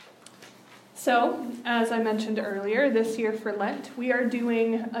So, as I mentioned earlier, this year for Lent, we are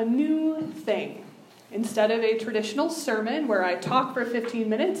doing a new thing. Instead of a traditional sermon where I talk for 15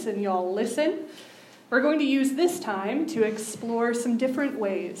 minutes and y'all listen, we're going to use this time to explore some different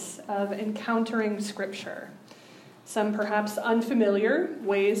ways of encountering Scripture, some perhaps unfamiliar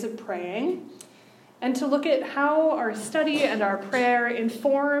ways of praying, and to look at how our study and our prayer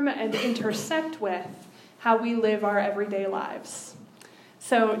inform and intersect with how we live our everyday lives.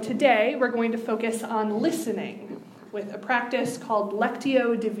 So today we're going to focus on listening with a practice called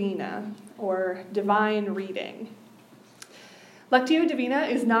Lectio Divina, or divine reading. Lectio Divina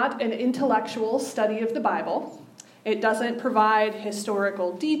is not an intellectual study of the Bible. It doesn't provide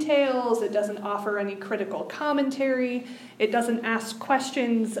historical details. It doesn't offer any critical commentary. It doesn't ask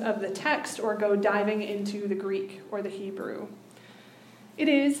questions of the text or go diving into the Greek or the Hebrew. It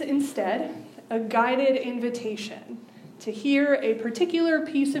is, instead, a guided invitation to hear a particular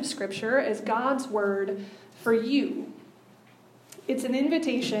piece of Scripture as God's word for you. It's an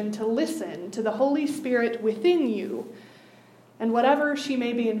invitation to listen to the Holy Spirit within you and whatever she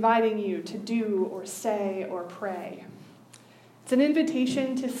may be inviting you to do or say or pray. It's an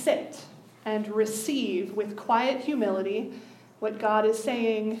invitation to sit and receive with quiet humility what God is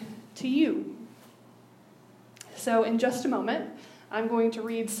saying to you. So in just a moment, I'm going to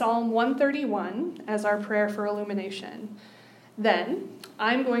read Psalm 131 as our prayer for illumination. Then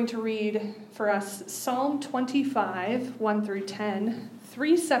I'm going to read for us Psalm 25, 1 through 10,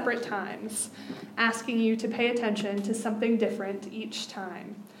 3 separate times, asking you to pay attention to something different each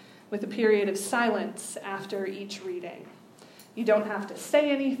time, with a period of silence after each reading. You don't have to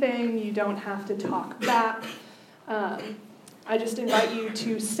say anything. You don't have to talk back. I just invite you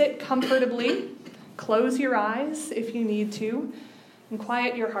to sit comfortably, close your eyes if you need to, and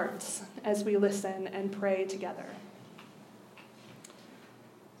quiet your hearts as we listen and pray together.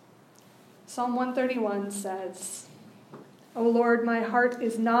 Psalm 131 says, "O Lord, my heart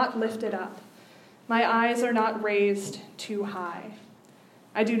is not lifted up. My eyes are not raised too high.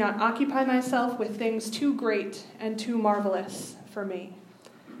 I do not occupy myself with things too great and too marvelous for me.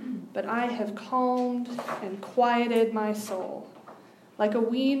 But I have calmed and quieted my soul, like a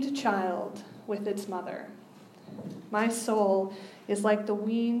weaned child with its mother. My soul is like the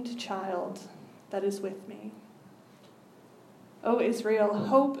weaned child that is with me. O Israel,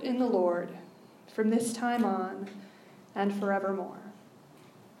 hope in the Lord from this time on and forevermore."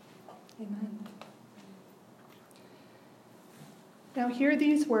 Amen. Now hear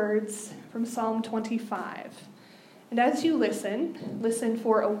these words from Psalm 25. And as you listen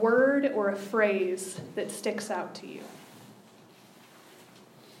for a word or a phrase that sticks out to you.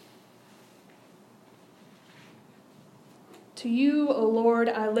 To you, O Lord,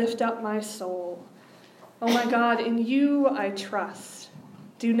 I lift up my soul. O my God, in you I trust.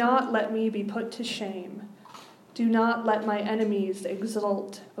 Do not let me be put to shame. Do not let my enemies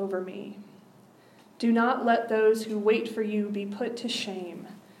exult over me. Do not let those who wait for you be put to shame.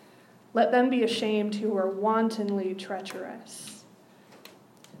 Let them be ashamed who are wantonly treacherous.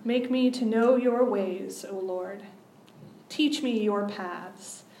 Make me to know your ways, O Lord. Teach me your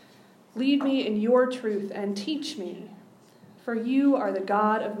paths. Lead me in your truth and teach me. For you are the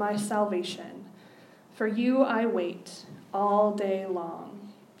God of my salvation. For you I wait all day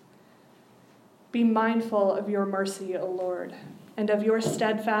long. Be mindful of your mercy, O Lord, and of your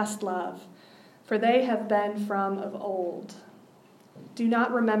steadfast love, for they have been from of old. Do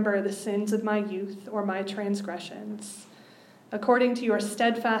not remember the sins of my youth or my transgressions. According to your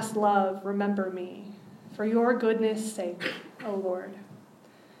steadfast love, remember me, for your goodness' sake, O Lord.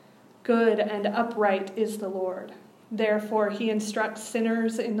 Good and upright is the Lord. Therefore, he instructs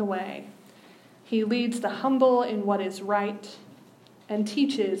sinners in the way. He leads the humble in what is right and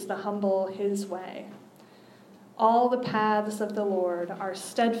teaches the humble his way. All the paths of the Lord are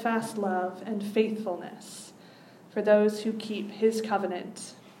steadfast love and faithfulness for those who keep his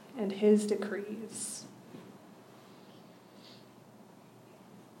covenant and his decrees.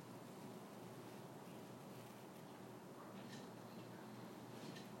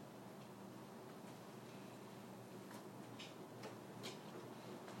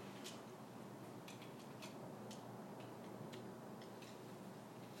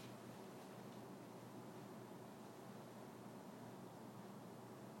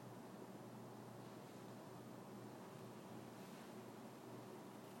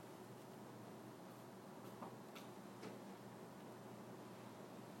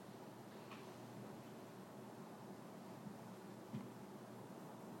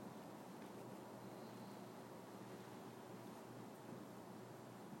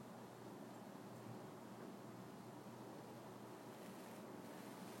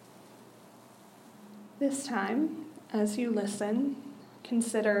 This time, as you listen,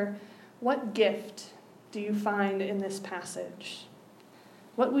 consider, what gift do you find in this passage?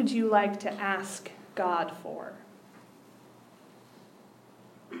 What would you like to ask God for?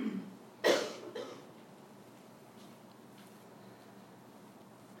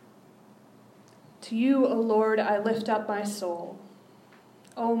 To you, O Lord, I lift up my soul.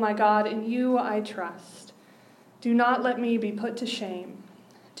 O my God, in you I trust. Do not let me be put to shame.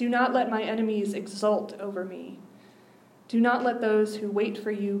 Do not let my enemies exult over me. Do not let those who wait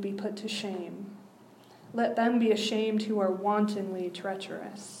for you be put to shame. Let them be ashamed who are wantonly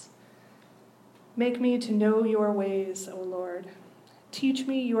treacherous. Make me to know your ways, O Lord. Teach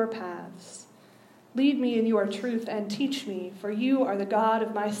me your paths. Lead me in your truth and teach me, for you are the God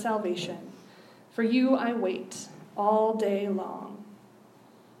of my salvation. For you I wait all day long.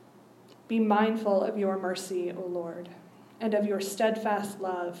 Be mindful of your mercy, O Lord, and of your steadfast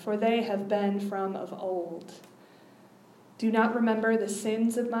love, for they have been from of old. Do not remember the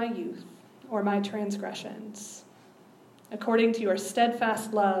sins of my youth or my transgressions. According to your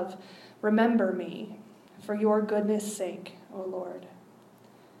steadfast love, remember me, for your goodness' sake, O Lord.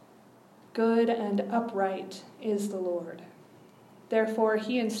 Good and upright is the Lord. Therefore,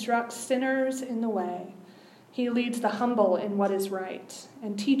 he instructs sinners in the way. He leads the humble in what is right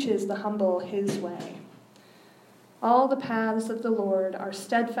and teaches the humble his way. All the paths of the Lord are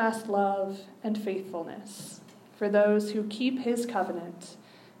steadfast love and faithfulness for those who keep his covenant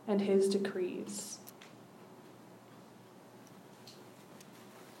and his decrees.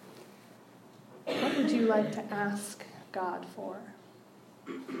 What would you like to ask God for?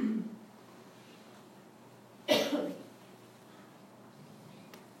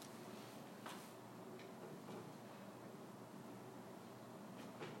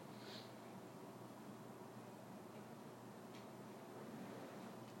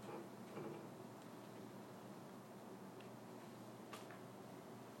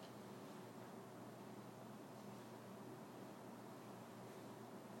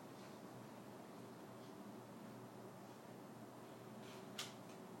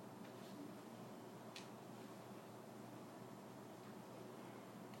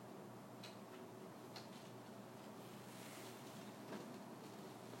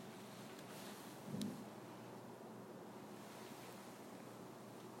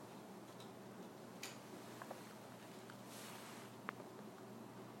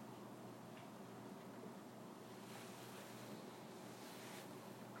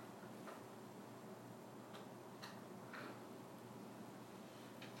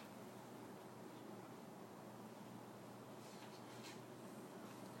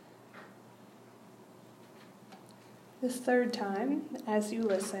 This third time, as you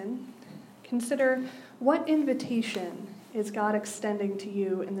listen, consider, what invitation is God extending to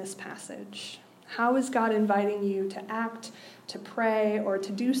you in this passage? How is God inviting you to act, to pray, or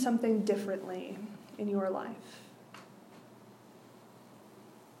to do something differently in your life?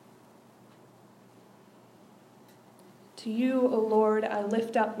 To you, O Lord, I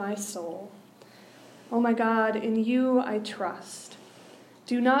lift up my soul. O my God, in you I trust.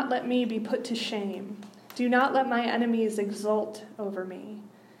 Do not let me be put to shame. Do not let my enemies exult over me.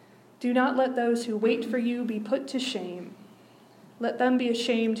 Do not let those who wait for you be put to shame. Let them be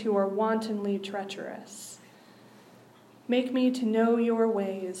ashamed who are wantonly treacherous. Make me to know your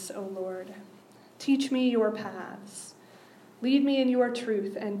ways, O Lord. Teach me your paths. Lead me in your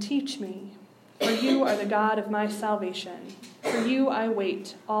truth and teach me, for you are the God of my salvation. For you I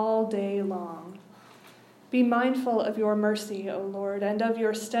wait all day long. Be mindful of your mercy, O Lord, and of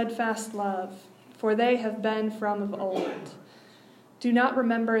your steadfast love, for they have been from of old. Do not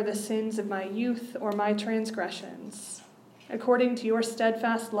remember the sins of my youth or my transgressions. According to your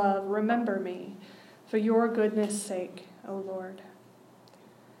steadfast love, remember me, for your goodness' sake, O Lord.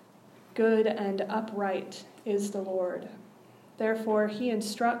 Good and upright is the Lord. Therefore, he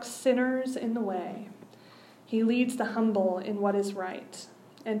instructs sinners in the way. He leads the humble in what is right,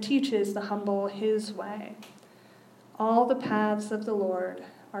 and teaches the humble his way. All the paths of the Lord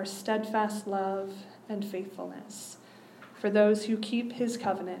are steadfast love and faithfulness for those who keep his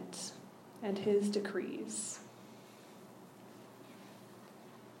covenant and his decrees.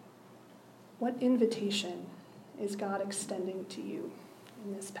 What invitation is God extending to you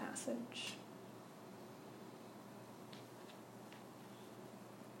in this passage?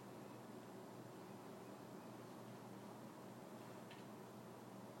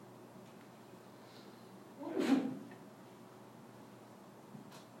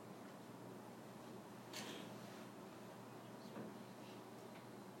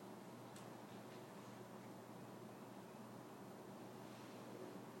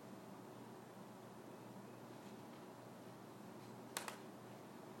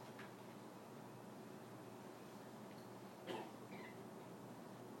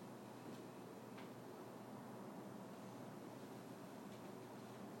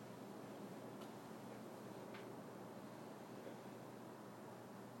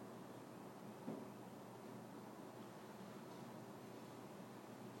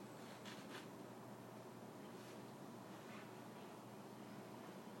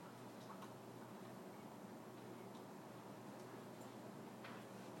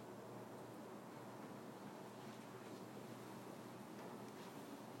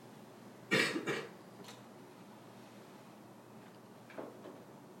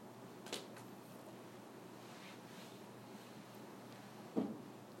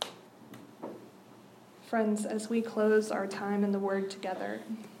 Friends, as we close our time in the Word together,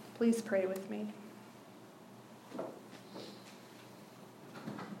 please pray with me.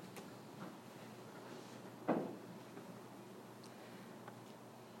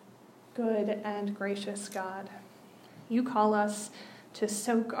 Good and gracious God, you call us to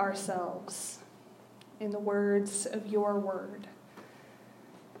soak ourselves in the words of your word.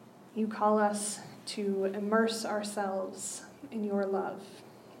 You call us to immerse ourselves in your love.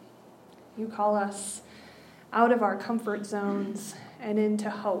 You call us out of our comfort zones and into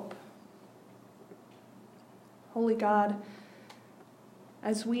hope. Holy God,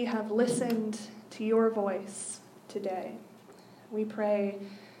 as we have listened to your voice today, we pray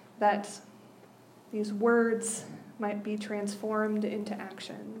that these words might be transformed into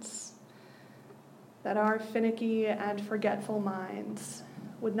actions, that our finicky and forgetful minds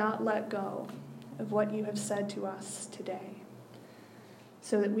would not let go of what you have said to us today,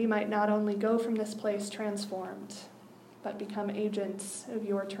 so that we might not only go from this place transformed, but become agents of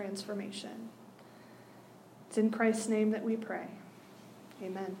your transformation. It's in Christ's name that we pray.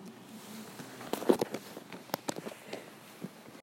 Amen.